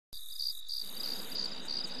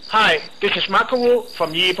Hi, this is Marco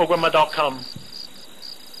from eeprogrammer.com.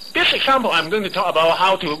 This example I'm going to talk about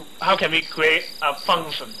how can we create a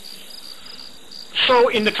function. So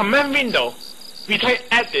in the command window, we type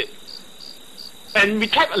edit and we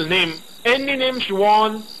type a name, any names you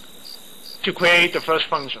want to create the first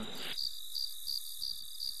function.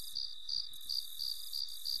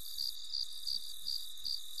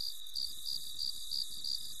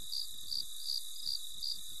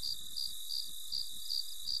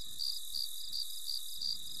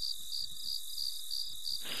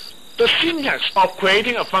 The syntax of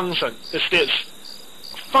creating a function is this: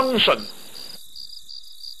 function,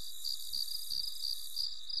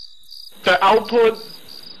 the output,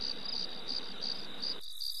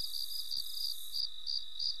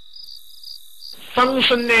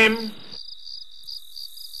 function name,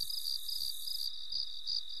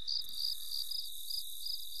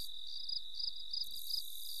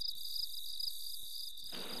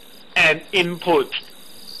 and input.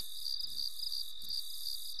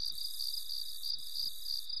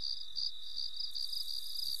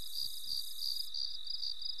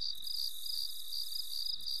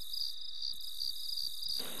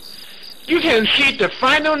 You can see the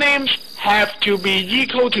final names have to be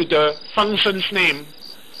equal to the function's name.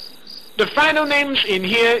 The final names in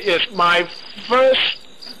here is my first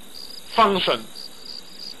function,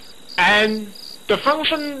 and the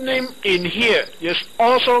function name in here is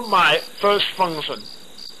also my first function.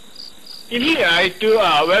 In here I do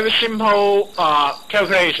a very simple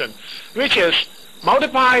calculation, which is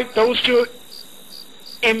multiply those two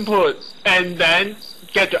input and then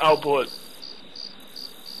get the output.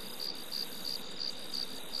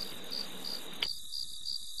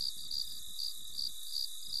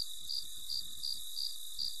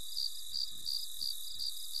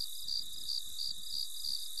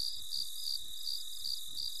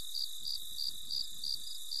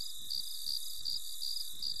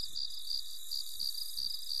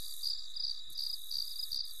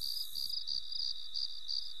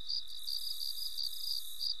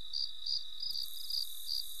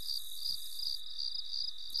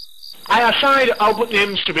 I assign the output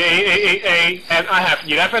names to be A, and I have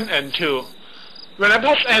 11 and 2. When I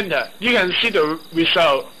press enter, you can see the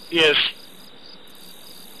result is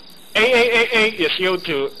A is equal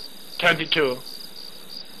to 22.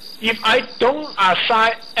 If I don't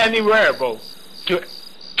assign any variable to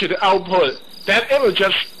the output, then it will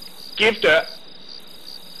just give the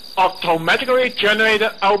automatically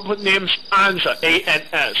generated output names answer A and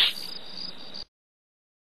S.